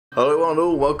Hello and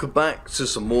all, welcome back to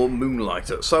some more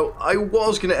Moonlighter. So, I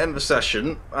was going to end the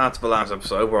session after the last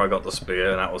episode where I got the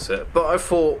spear and that was it, but I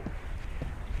thought,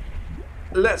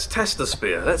 let's test the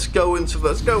spear. Let's go into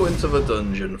the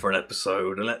dungeon for an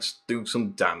episode and let's do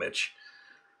some damage.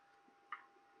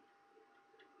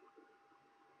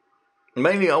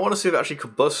 Mainly, I want to see if it actually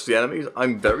combusts the enemies.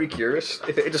 I'm very curious.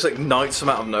 If it just ignites them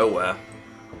out of nowhere,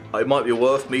 it might be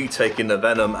worth me taking the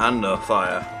venom and the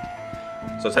fire.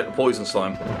 So take the poison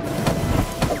slime.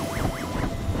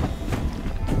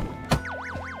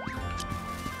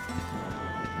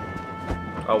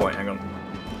 Oh wait, hang on.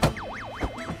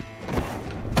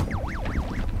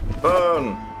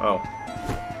 Burn! Oh.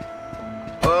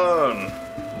 Burn!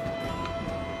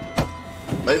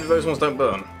 Maybe those ones don't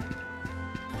burn.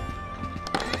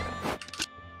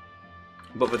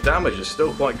 But the damage is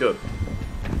still quite good.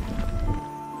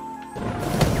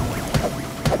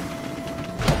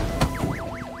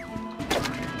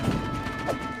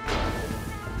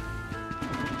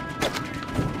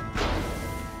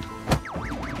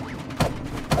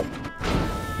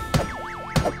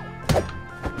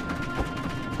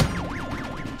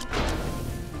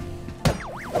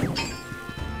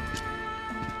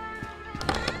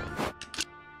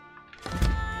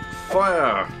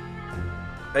 Fire!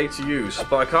 A to use,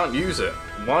 but I can't use it.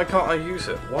 Why can't I use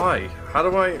it? Why? How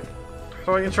do I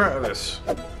interact with this?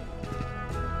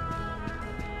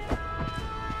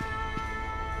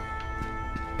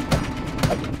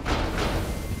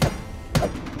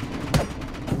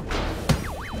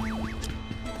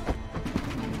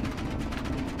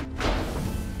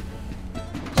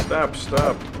 Stab,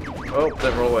 stab. Oh,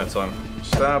 didn't roll away in time.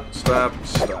 Stab, stab,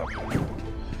 stab.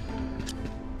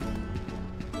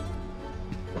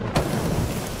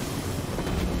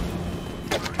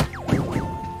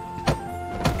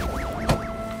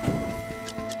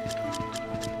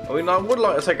 I mean, I would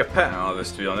like to take a pet out of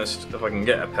this, to be honest, if I can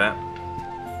get a pet.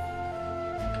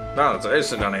 No, there's an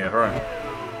instant down here, right?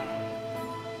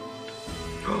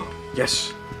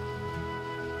 Yes!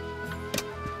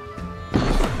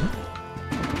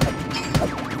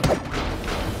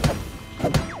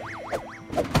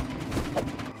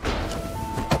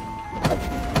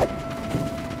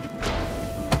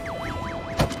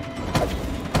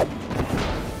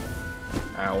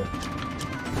 Ow.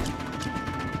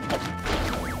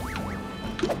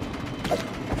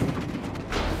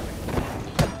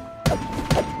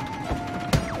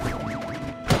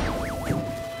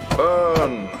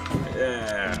 Burn!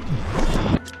 Yeah.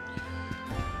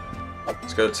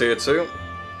 Let's go to tier 2.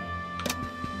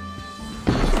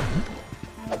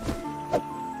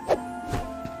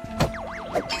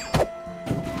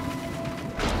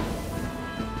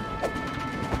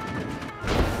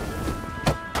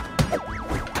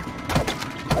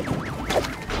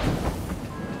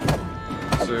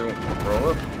 Roll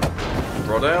up.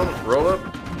 Roll down. Roll up.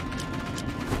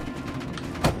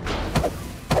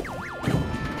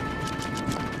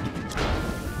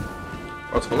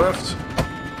 Right to the left.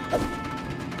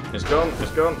 He's gone,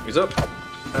 he's gone, he's up.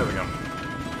 There we go.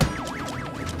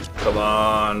 Come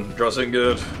on, draw something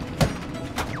good.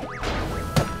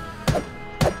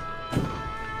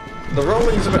 The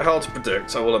rolling's a bit hard to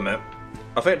predict, I will admit.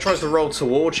 I think it tries to roll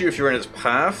towards you if you're in its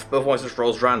path, but otherwise it just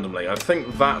rolls randomly. I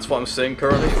think that's what I'm seeing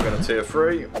currently. We're going to tier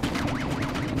 3.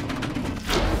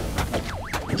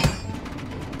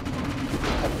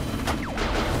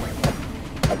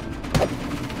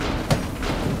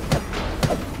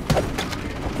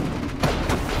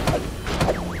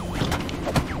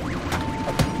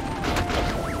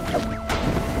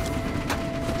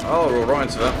 Oh, we're all right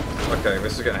into that. Okay,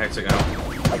 this is getting hectic now.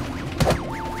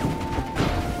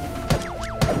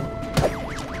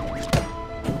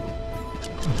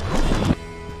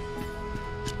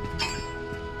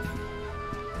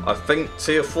 I think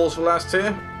tier 4's the last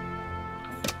tier.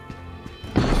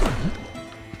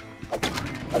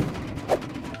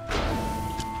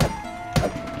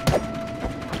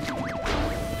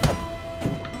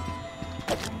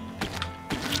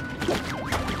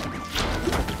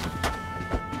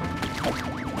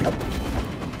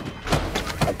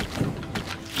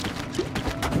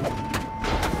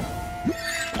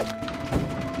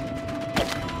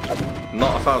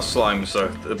 Not a fan of slime, so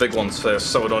the big ones are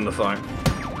so annoying to fight.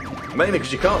 Mainly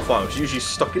because you can't fight them, because you're usually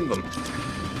stuck in them.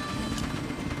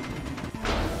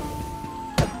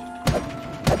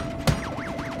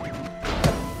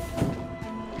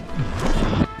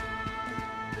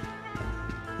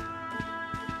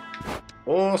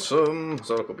 Awesome!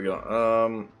 So look what we got.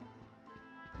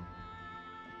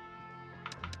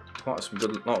 Quite some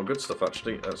good, lot of good stuff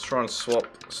actually. Let's try and swap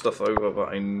stuff over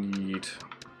that I need.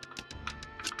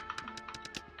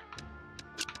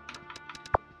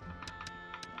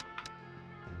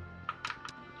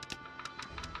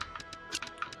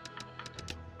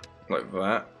 Like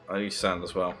that. I need sand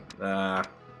as well.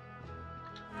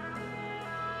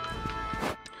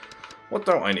 What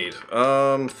don't I need?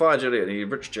 Fire jelly I need.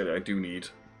 Rich jelly I do need.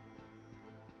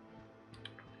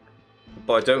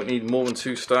 But I don't need more than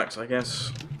 2 stacks, I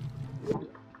guess.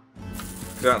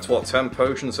 That's what, 10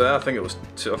 potions there? I think it was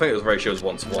 2. I think it was ratios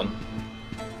 1 to 1.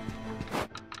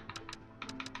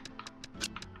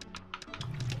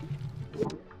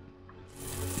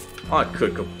 I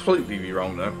could completely be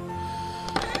wrong though.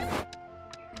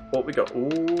 What we got?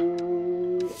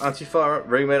 Ooh, anti-fire,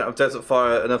 ring made out of desert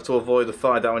fire, enough to avoid the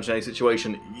fire damage in any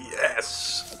situation.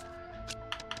 Yes!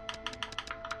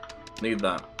 Need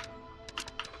that.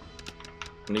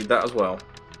 Need that as well.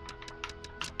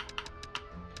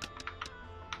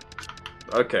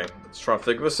 Okay, let's try and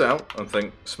figure this out and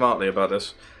think smartly about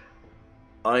this.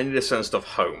 I need to send stuff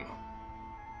home.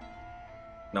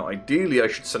 Now, ideally, I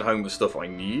should send home the stuff I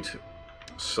need.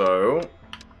 So,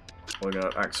 we're going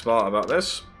to act smart about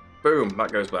this. Boom,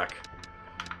 that goes back.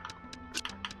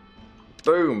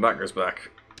 Boom, that goes back.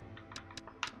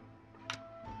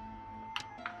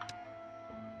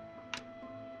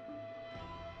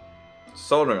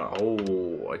 Soldering.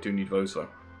 Oh, I do need those though.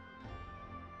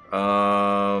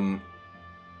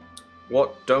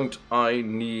 What don't I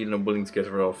need and I'm willing to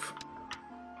get rid of?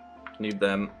 Need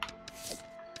them.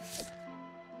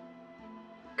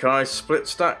 Can I split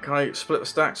stack? Can I split the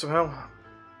stack somehow?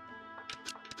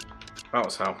 That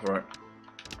was how, right.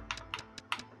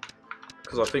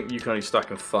 Because I think you can only stack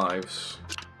in 5s.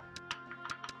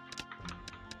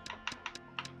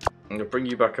 I'm going to bring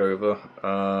you back over.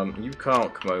 You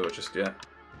can't come over just yet.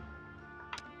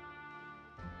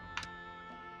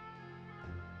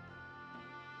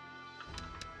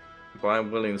 But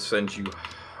I'm willing to send you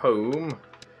home.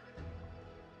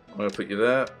 I'm going to put you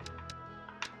there.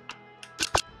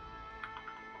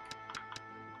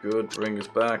 Good, bring us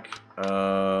back.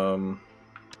 Oh,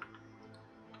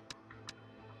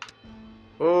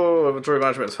 inventory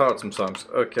management is hard sometimes.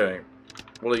 Okay,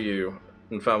 what are you?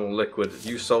 Inflammable liquid.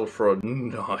 You sold for a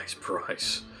nice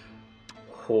price.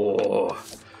 Oh.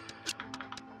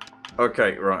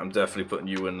 Okay, right, I'm definitely putting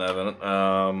you in there then.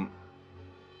 I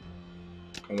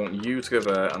want you to go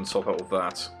there and swap out with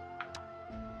that.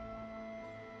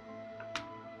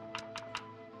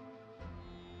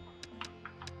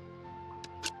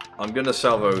 I'm going to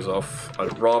sell those off.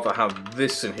 I'd rather have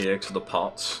this in here to the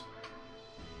pots.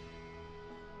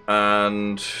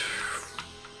 And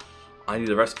I need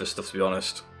the rest of this stuff, to be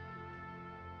honest.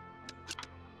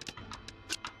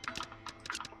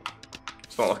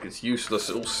 It's not like it's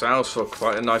useless. It all sells for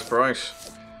quite a nice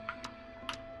price.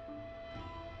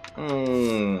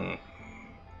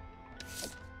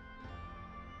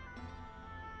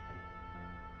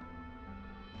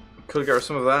 Could get rid of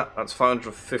some of that. That's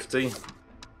 550.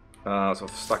 So a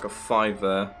stack of 5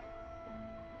 there.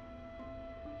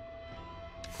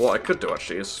 What I could do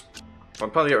actually is, I'm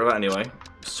planning to get rid of that anyway.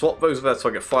 Swap those there so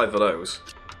I get 5 of those.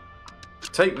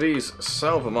 Take these,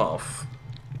 sell them off,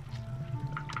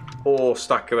 or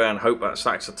stack around and hope that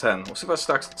stacks to 10. We'll see if that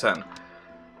stacks to 10.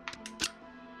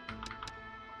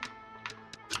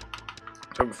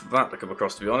 Hope for that to come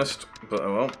across, to be honest, but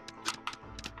oh well.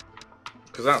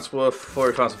 Because that's worth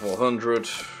 40,400.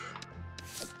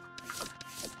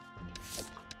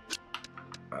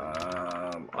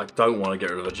 I don't want to get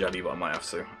rid of the jelly, but I might have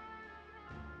to.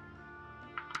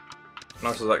 How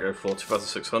much does that go for?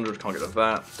 2,600. Can't get rid of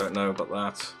that. Don't know about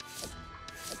that.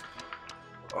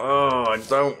 Oh, I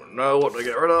don't know what to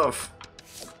get rid of.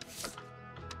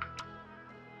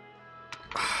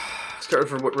 Let's get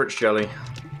rid of rich jelly.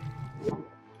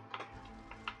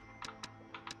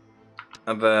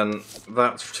 And then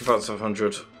that's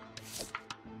 2,700.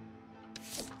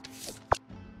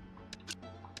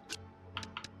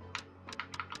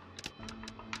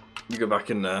 You go back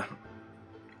in there.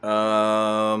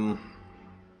 I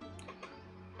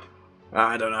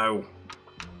don't know.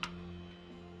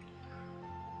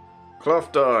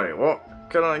 Cloth dye, what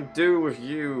can I do with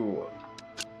you?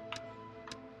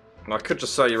 I could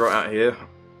just sell you right out here,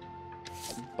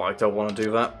 but I don't want to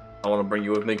do that. I want to bring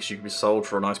you with me because you can be sold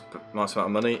for a nice amount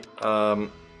of money.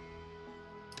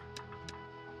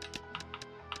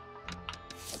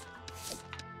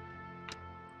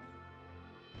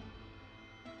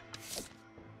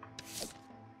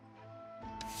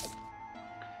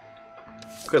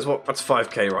 Because what? That's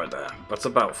 5k right there. That's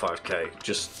about 5k.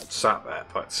 Just sat there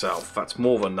by itself. That's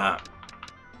more than that.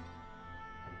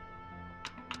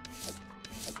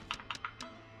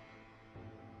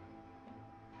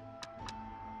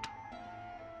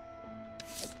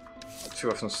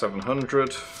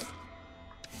 $2,700.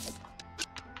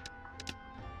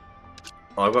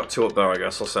 Oh, I've got 2 up there, I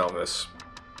guess. I'll sell this.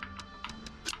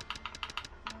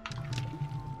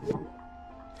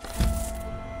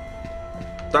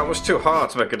 That was too hard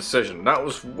to make a decision. That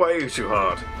was way too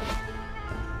hard.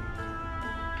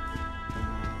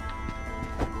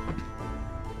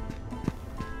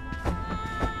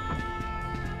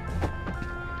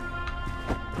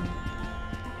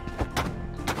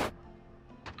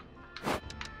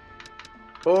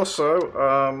 Also,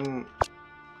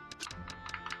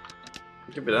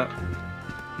 give me that.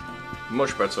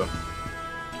 Much better.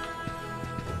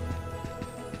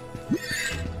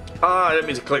 Ah, I didn't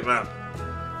mean to click that.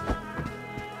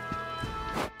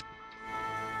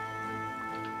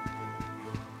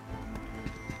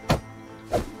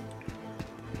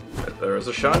 There is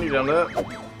a shiny down there.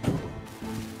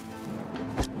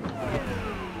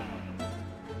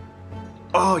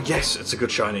 Oh yes, it's a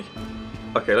good shiny.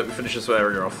 Okay, let me finish this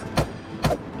area off.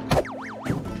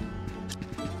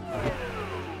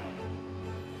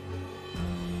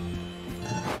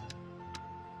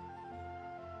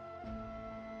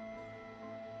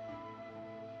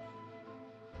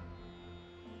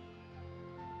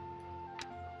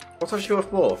 What's actually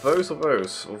worth more? Those or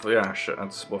those? Or the ash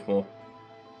that's worth more.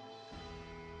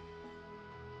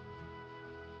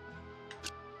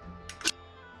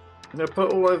 I'm gonna put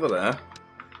it all over there.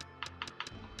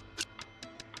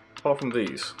 Apart from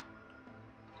these.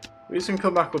 These can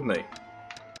come back with me.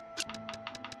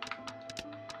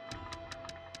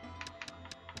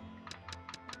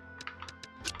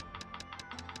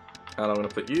 And I'm going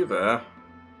to put you there. And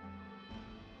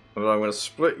then I'm going to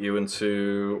split you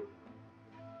into...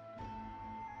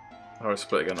 How do I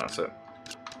split again? That's it.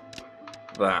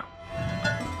 That.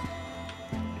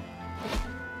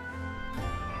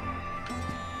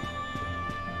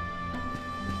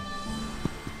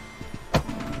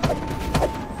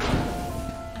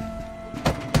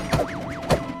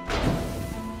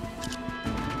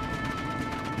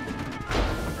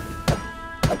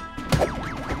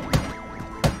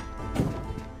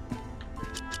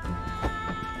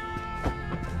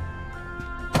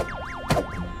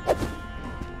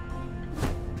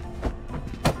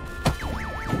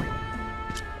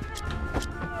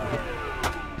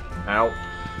 Ow.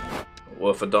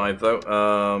 Worth a dive though.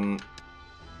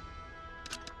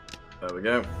 There we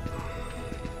go.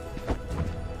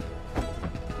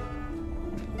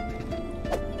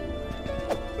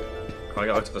 Can I get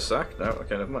out of the sack? No?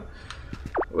 Okay, never mind.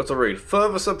 What to read?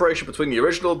 Further separation between the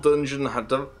original dungeon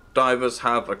divers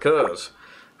has occurred.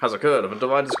 The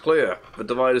divide is clear. The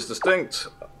divide is distinct.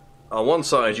 On one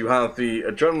side you have the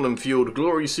adrenaline-fueled,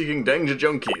 glory-seeking danger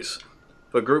junkies.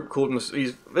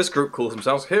 This group calls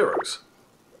themselves heroes.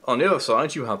 On the other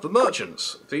side, you have the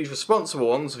merchants. These responsible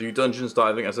ones view dungeons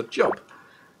diving as a job.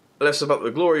 Less about the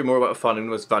glory, more about finding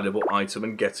the most valuable item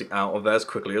and getting out of there as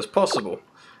quickly as possible.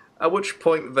 At which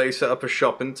point they set up a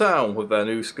shop in town with their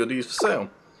new goodies for sale.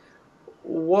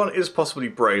 One is possibly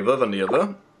braver than the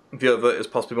other. The other is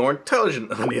possibly more intelligent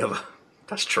than the other.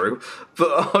 That's true,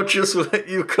 but I'll just let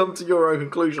you come to your own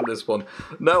conclusion on this one.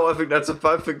 No, I think that's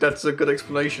a good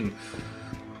explanation.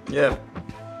 Yeah.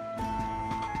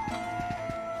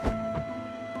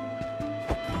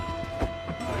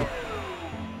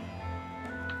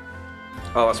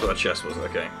 Oh, that's what that chest was,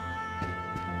 okay.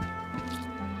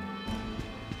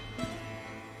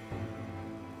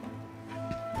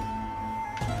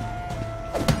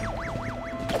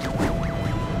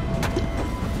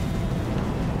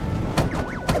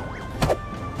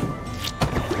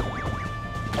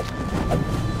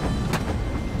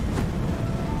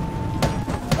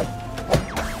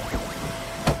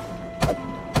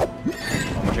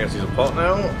 I'm going to use a pot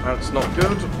now, that's not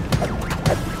good.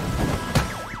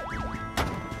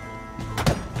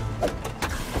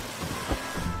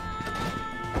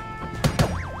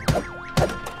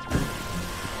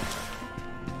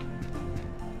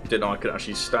 Didn't know I could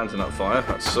actually stand in that fire,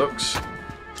 that sucks.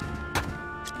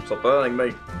 Stop burning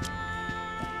me.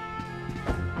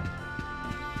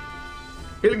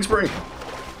 Healing spring!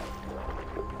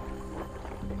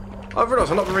 I've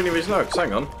realised I'm not reading these notes,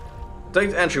 hang on.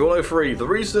 Date entry 103. The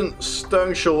recent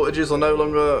stone shortages are no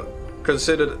longer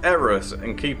considered errors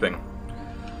in keeping.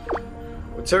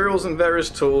 Materials and various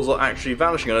tools are actually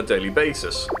vanishing on a daily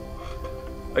basis.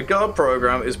 A guard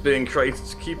program is being created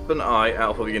to keep an eye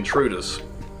out for the intruders.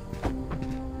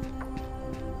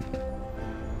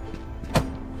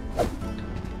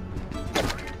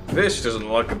 This doesn't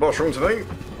look like a boss room to me.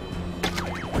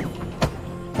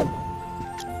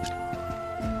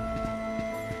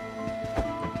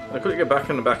 I couldn't get back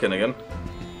in and back in again.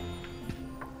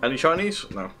 Any Chinese?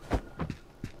 No.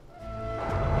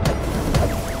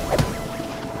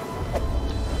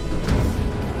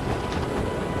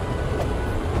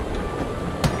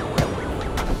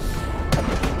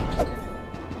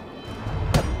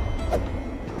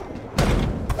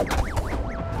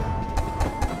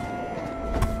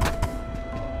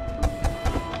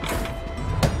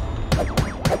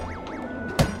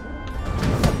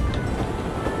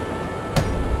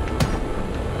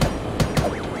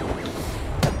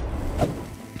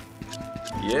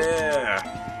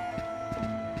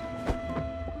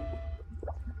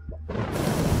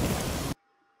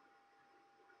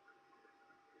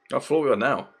 What floor we on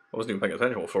now? I wasn't even paying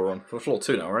attention what floor we're on. We're floor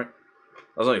 2 now, right?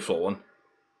 That was only floor 1.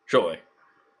 Surely.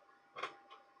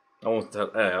 I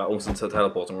wasn't to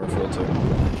teleport and we're on floor 2.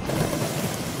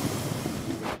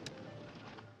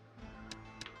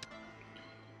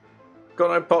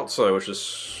 Got no pots though, which is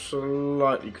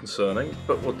slightly concerning,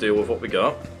 but we'll deal with what we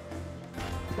got.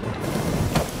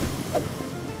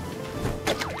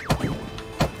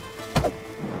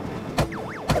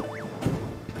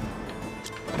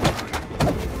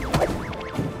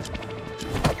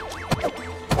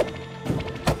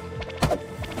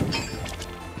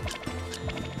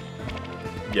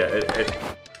 Yeah,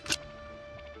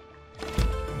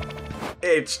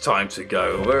 it's time to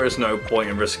go. There is no point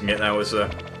in risking it now, is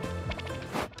there?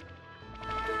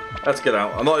 Let's get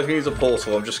out. I'm not even going to use a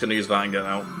portal, I'm just going to use that and get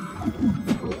out.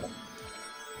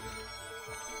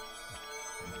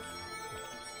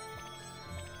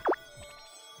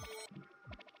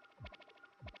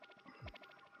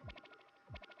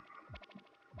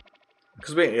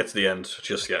 Because we ain't get to the end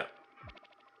just yet.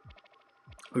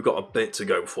 We've got a bit to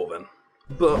go before then.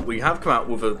 But we have come out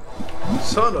with a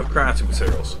ton of crafting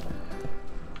materials,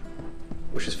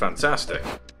 which is fantastic.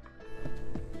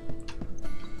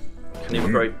 Can you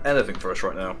upgrade anything for us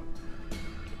right now?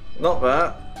 Not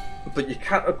that, but you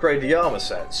can't upgrade the armor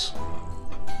sets.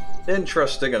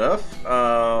 Interesting enough. Do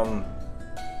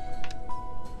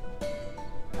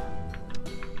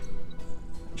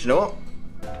you know what?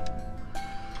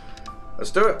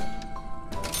 Let's do it.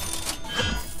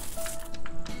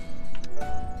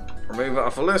 Remove that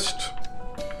off the list.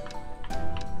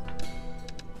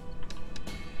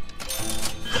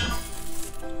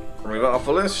 Remove that off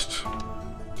the list.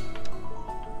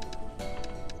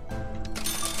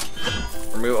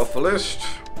 Remove it off the list.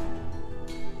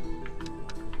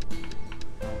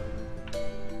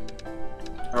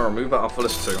 I'll remove that off the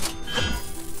list too.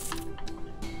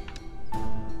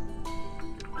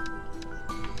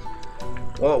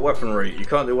 What weaponry? You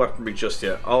can't do weaponry just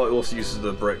yet. Oh, it also uses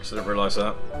the bricks. I didn't realise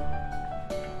that.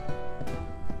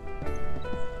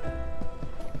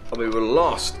 I mean, we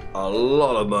lost a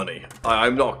lot of money.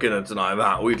 I'm not going to deny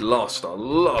that. We'd lost a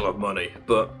lot of money,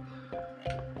 but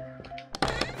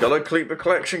gotta keep the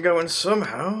collection going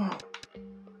somehow.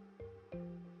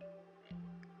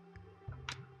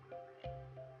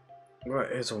 Right,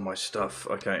 here's all my stuff.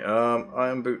 Okay,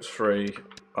 iron boots 3,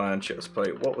 iron chest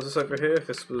plate. What was this over here?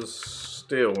 This was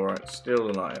steel, right? Steel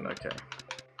and iron, okay.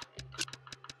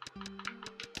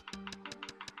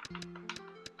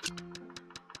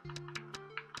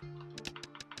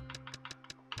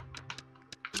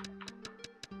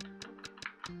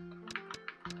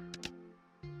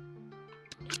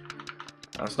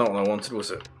 That's not what I wanted, was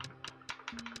it?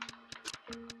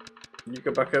 You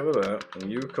go back over there,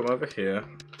 and you come over here.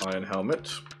 Iron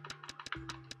helmet.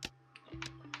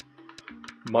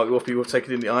 Might be worth people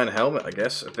taking in the iron helmet, I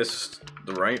guess, if this is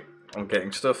the rate I'm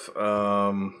getting stuff.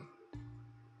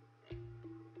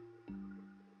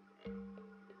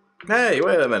 Hey,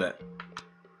 wait a minute.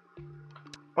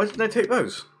 Why didn't I take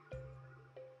those?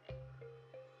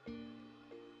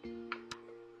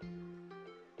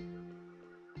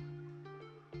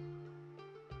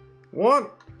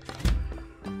 What?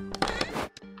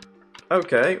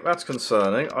 Okay, that's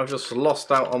concerning. I've just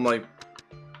lost out on my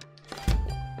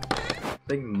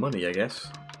big money, I guess.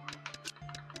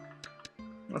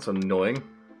 That's annoying.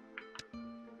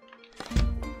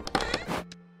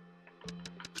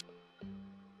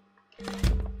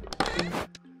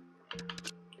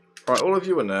 Right, all of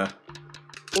you in there.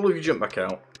 All of you jump back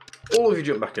out. All of you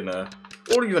jump back in there.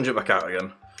 All of you then jump back out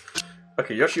again.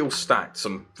 Okay, you're actually all stacked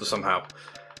somehow.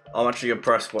 I'm actually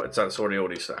impressed what it's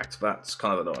already stacked. That's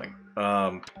kind of annoying.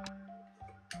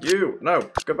 You! No!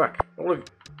 Go back. All of you.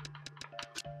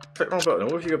 Click the wrong button.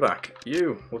 All of you go back.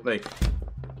 You! With me.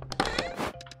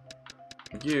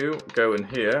 You go in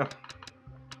here.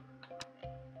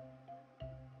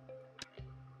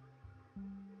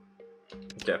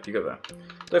 Yep, you go there.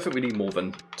 Don't think we need more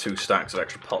than 2 stacks of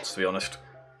extra pots, to be honest.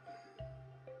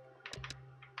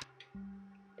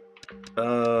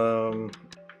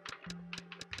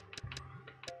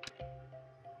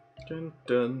 Dun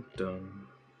dun dun.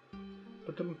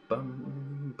 Ba-dum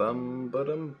bum bum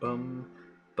ba-dum bum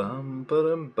bum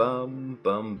ba-dum bum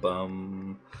bum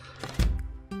bum.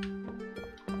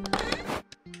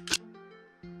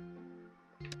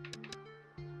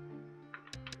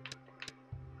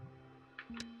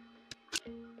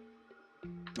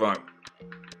 Right.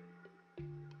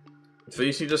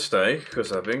 These need to stay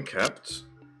because they're being kept.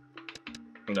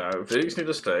 No, these need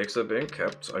to stay because they're being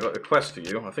kept. I got a quest for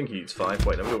you. I think he needs 5.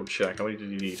 Wait, let me double check. How many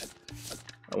did he need?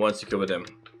 And once you covered him.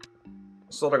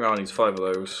 Soldering iron needs 5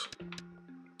 of those.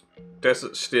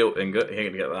 Desert steel ingot. He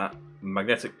ain't gonna get that.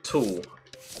 Magnetic tool.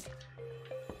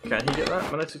 Can he get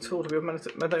that? Magnetic tool? Do we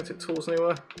have magnetic tools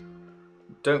anywhere?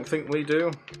 Don't think we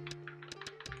do.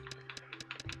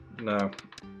 No.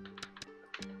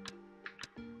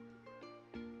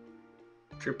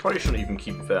 You probably shouldn't even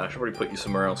keep it there. I should probably put you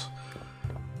somewhere else.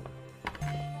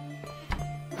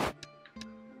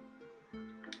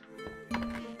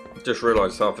 Just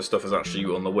realised half the stuff is actually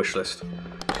on the wish list.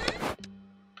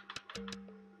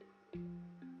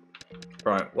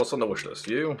 Right, what's on the wish list?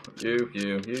 You.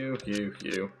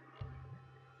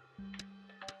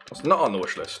 What's not on the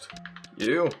wish list?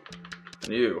 You.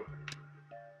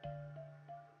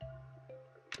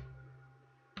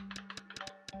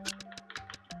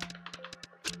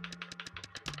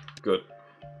 Good.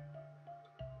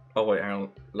 Oh wait, hang on.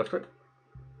 Left click?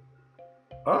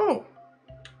 Oh!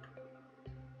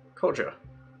 Culture.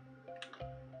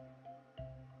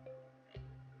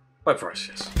 By price,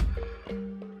 yes.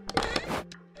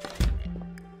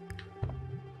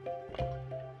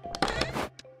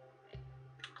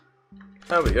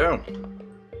 There we go.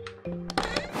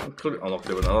 I'm not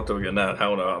doing it now.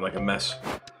 Hell no, I'll make a mess.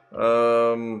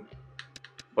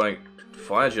 Wait,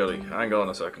 fire jelly. Hang on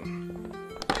a second.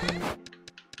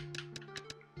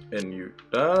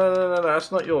 No,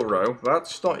 that's not your row.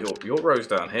 That's not your row's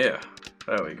down here.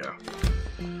 There we go.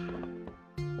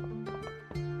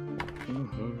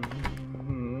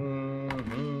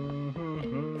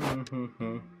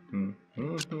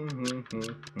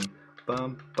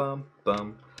 Bum bum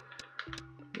bum.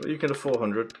 Well, you can afford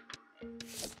 400.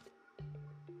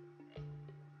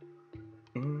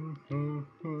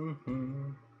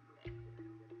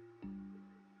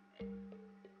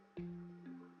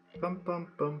 Bum bum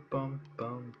bum bum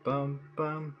bum bum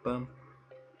bum bum.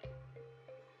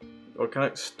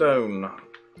 Organic stone.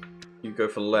 You go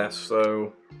for less,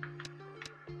 so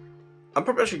I'm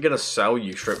probably actually gonna sell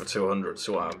you straight for 200.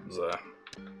 See what happens there.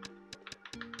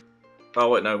 Oh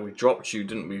wait, no, we dropped you,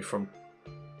 didn't we? From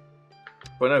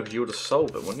well, no, because you would have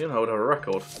sold them, wouldn't you? I would have a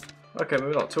record. Okay,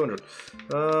 maybe not 200.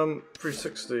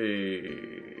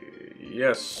 360.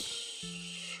 Yes.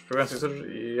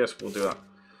 600. Yes, we'll do that.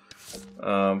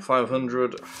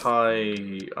 500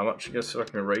 high. I'm actually going to see if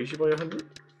I can raise you by 100.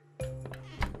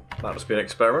 That'll just be an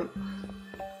experiment.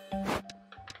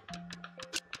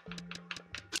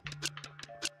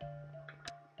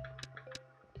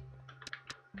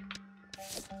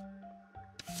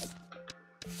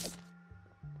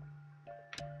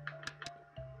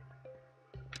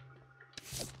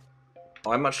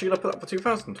 I'm actually going to put that for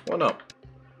 2,000. Why not?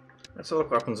 Let's have a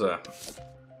look what happens there.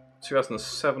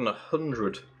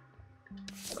 2,700.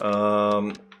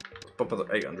 Bump up to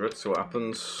 800, see what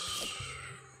happens.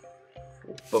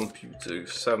 We'll bump you to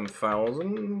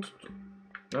 7,000.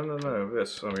 No,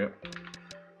 this, there we go.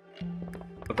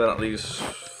 And then that leaves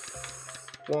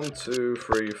 1, 2,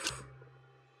 3,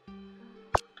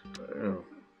 oh.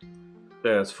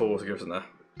 Yeah, it's 4 to give, isn't there? I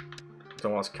don't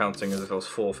know why I was counting as if there was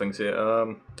 4 things here.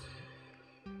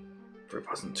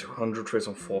 3,200, trades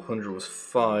on 400 was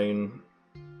fine.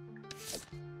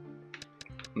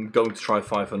 I'm going to try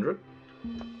 500.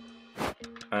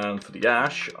 And for the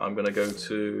ash, I'm going to go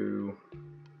to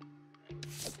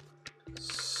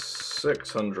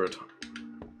 600.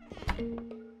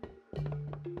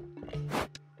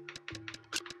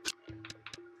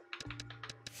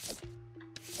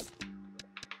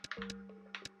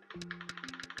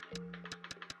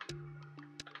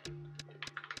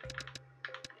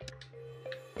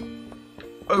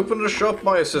 Open the shop,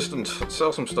 my assistant.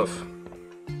 Sell some stuff.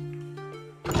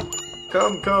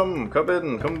 Come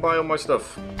in, come buy all my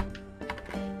stuff.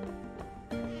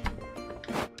 I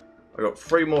got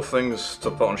 3 more things to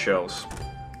put on shelves.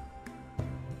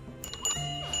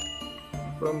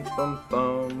 Bum bum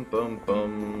bum bum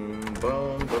bum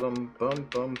bum bum bum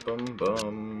bum bum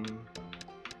bum.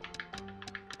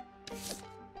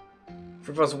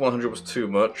 3,100 was too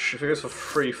much. If it goes for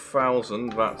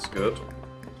 3,000, that's good.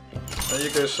 There you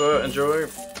go, sir. Enjoy.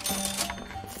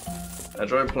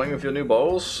 Enjoy playing with your new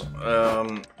balls.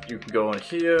 You can go on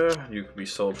here. You can be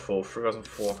sold for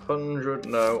 3,400.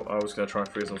 No, I was going to try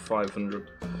 3,500.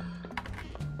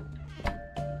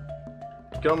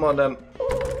 Come on then.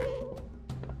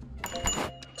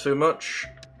 Too much.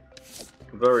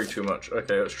 Very too much.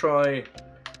 Okay, let's try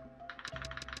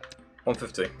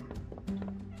 150.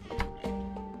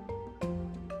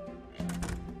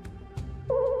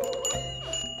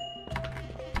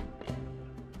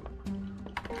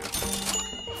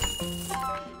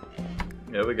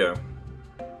 There we go.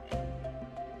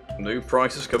 New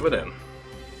prices coming in.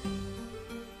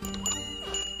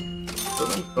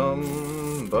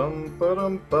 Bum bum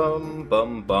bum bum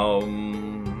bum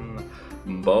bum.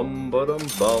 Bum ba dum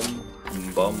bum.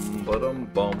 Bum ba dum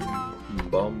bum.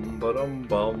 Bum ba dum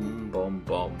bum bum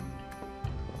bum.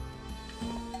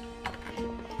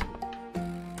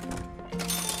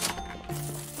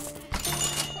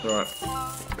 Right,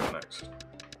 go next.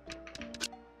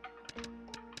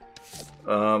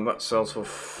 That sells for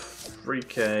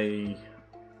 3k.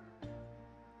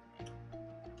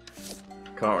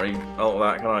 Can't really alter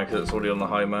that, can I? Because it's already on the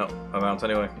high amount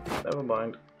anyway. Never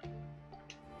mind.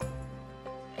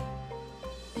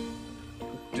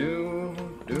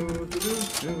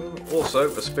 Also,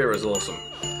 the spear is awesome.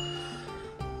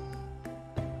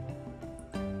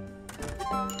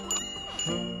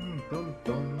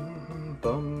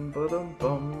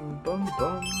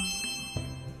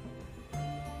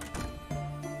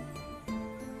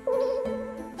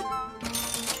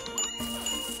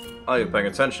 Are you paying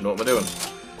attention to what we're doing?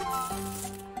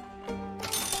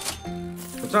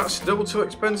 Is that still too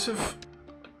expensive?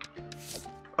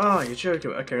 Ah, you're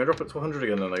joking. Okay, I'll drop it to 100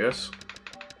 again then, I guess.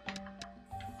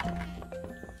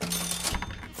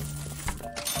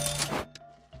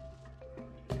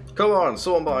 Come on,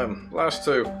 someone buy him. Last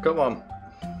two, come on.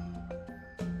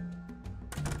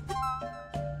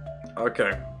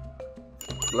 Okay.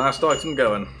 Last item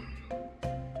going.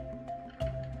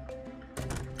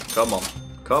 Come on.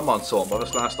 Come on, someone, buy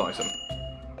this last item.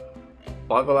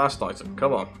 Buy the last item,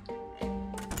 come on.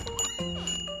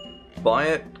 Buy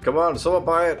it. Come on, someone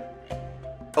buy it.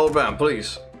 Old man,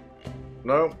 please.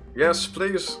 No? Yes,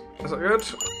 please. Is that good?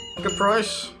 Good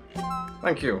price?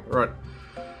 Thank you. Right.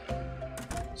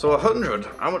 So 100.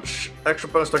 How much extra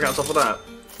bonus do I get on top of that?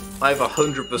 I have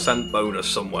 100% bonus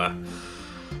somewhere.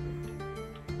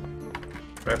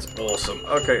 That's awesome.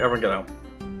 Okay, everyone get out.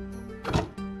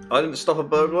 I didn't stop a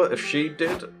burglar. If she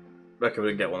did, reckon we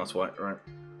didn't get one, that's why. Right.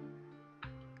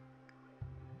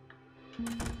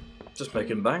 Just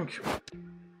making bank.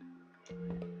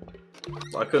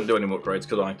 I couldn't do any more upgrades,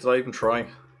 could I? Did I even try?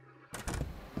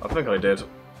 I think I did.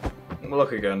 We'll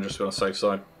look again, just on the safe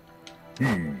side.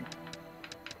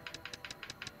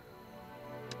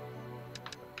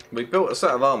 We built a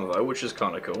set of armor though, which is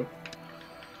kind of cool.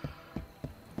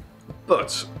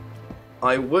 But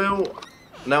I will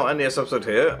now end this episode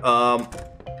here. I'm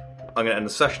going to end the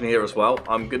session here as well.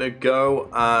 I'm going to go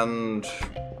and,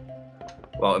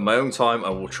 well, in my own time, I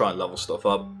will try and level stuff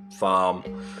up, farm.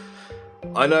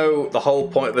 I know the whole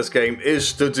point of this game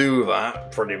is to do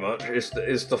that, pretty much.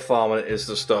 Is to farm and it is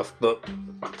the stuff, but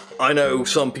I know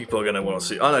some people are going to want to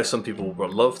see, I know some people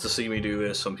would love to see me do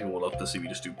this, some people would love to see me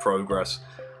just do progress.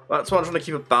 That's why I'm trying to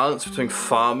keep a balance between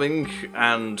farming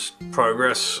and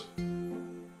progress.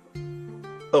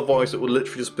 Otherwise it would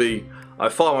literally just be, I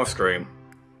farm off screen,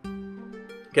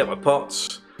 get my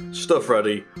pots, stuff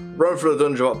ready, run through the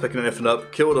dungeon without picking anything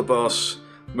up, kill the boss,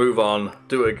 move on,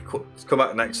 do it, come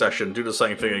back next session, do the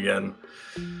same thing again,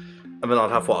 and then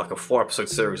I'd have what, like a 4-episode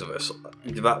series of this.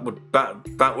 That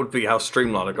would be how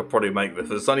streamlined I could probably make this.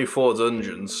 There's only 4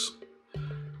 dungeons,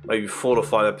 maybe 4 to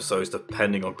 5 episodes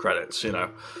depending on credits, you know,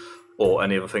 or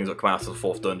any other things that come out of the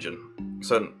 4th dungeon.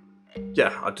 So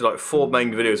yeah, I'd do like 4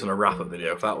 main videos and a wrap-up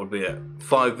video. That would be it.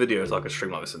 5 videos I could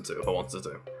streamline this into if I wanted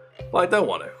to. But I don't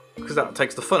want to, because that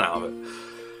takes the fun out of it.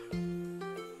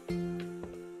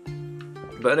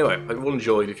 But anyway, hope you all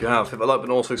enjoyed. If you have, hit the like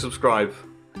button, also subscribe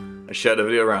and share the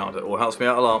video around. It all helps me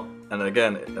out a lot. And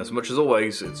again, as much as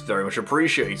always, it's very much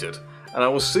appreciated. And I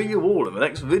will see you all in the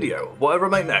next video, whatever I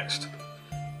make next.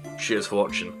 Cheers for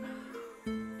watching.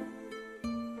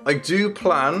 I do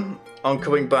plan on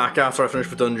coming back after I finish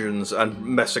the dungeons and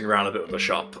messing around a bit with the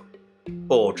shop.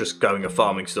 Or just going and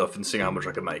farming stuff and seeing how much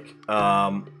I can make.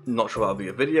 Not sure that'll be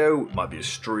a video, it might be a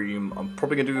stream. I'm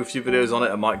probably going to do a few videos on it.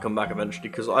 I might come back eventually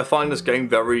because I find this game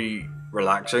very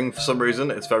relaxing for some reason.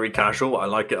 It's very casual, I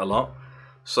like it a lot.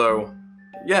 So,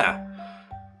 yeah.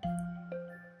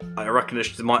 I reckon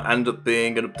it might end up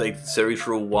being an updated series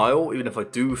for a while, even if I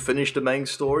do finish the main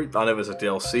story. I know there's a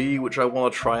DLC which I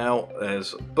want to try out.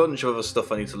 There's a bunch of other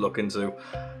stuff I need to look into.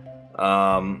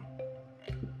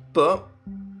 But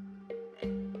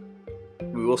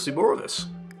we will see more of this.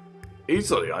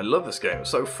 Easily, I love this game, it's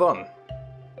so fun.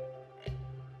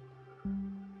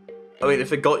 I mean,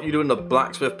 if it got you doing the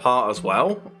blacksmith part as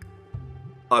well,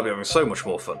 I'd be having so much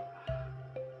more fun.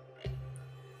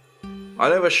 I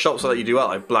know there's shops that let you do that,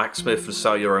 like blacksmith and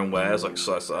sell your own wares, like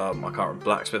so, I can't remember,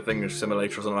 blacksmithing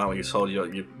simulator or something like that, where you sold your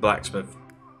blacksmith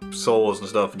saws and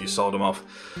stuff and you sold them off.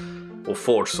 Or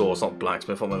forged saws, not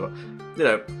blacksmith, whatever. You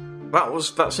know,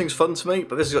 that seems fun to me,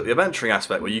 but this has got the adventuring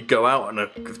aspect where you go out and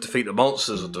defeat the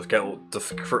monsters or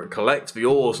to collect the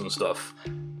ores and stuff.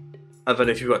 And then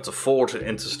if you got to forge it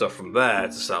into stuff from there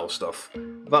to sell stuff,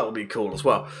 that would be cool as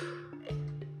well.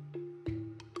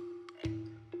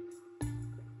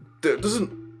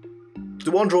 doesn't...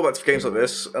 The one drawback to games like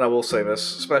this, and I will say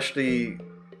this, especially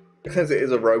since it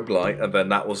is a roguelite, and then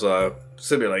that was a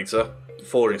simulator,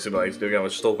 forging simulator, again, I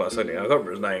was just talking about Sydney, I can't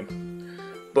remember his name,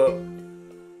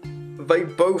 but they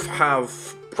both have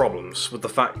problems with the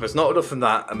fact there's not enough in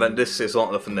that, and then this is not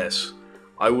enough in this.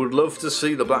 I would love to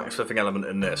see the blacksmithing element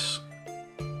in this.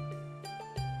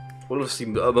 I would love to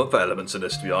see other elements in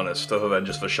this, to be honest, other than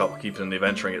just the shopkeeping and the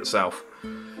adventuring itself.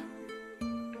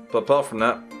 But apart from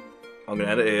that, I'm going to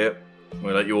end it here. I'm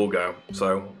going to let you all go.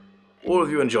 So, all of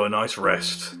you enjoy a nice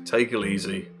rest, take it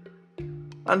easy,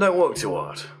 and don't work too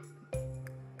hard.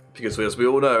 Because as we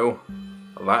all know,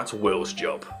 that's Will's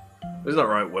job. Isn't that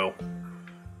right, Will?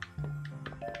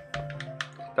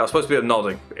 That was supposed to be a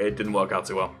nodding. It didn't work out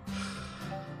too well.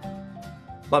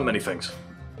 Like many things.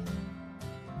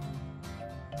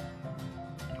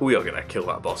 We are going to kill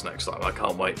that boss next time. I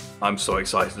can't wait. I'm so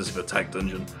excited to see the tech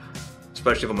dungeon.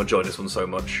 Especially if I'm enjoying this one so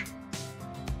much.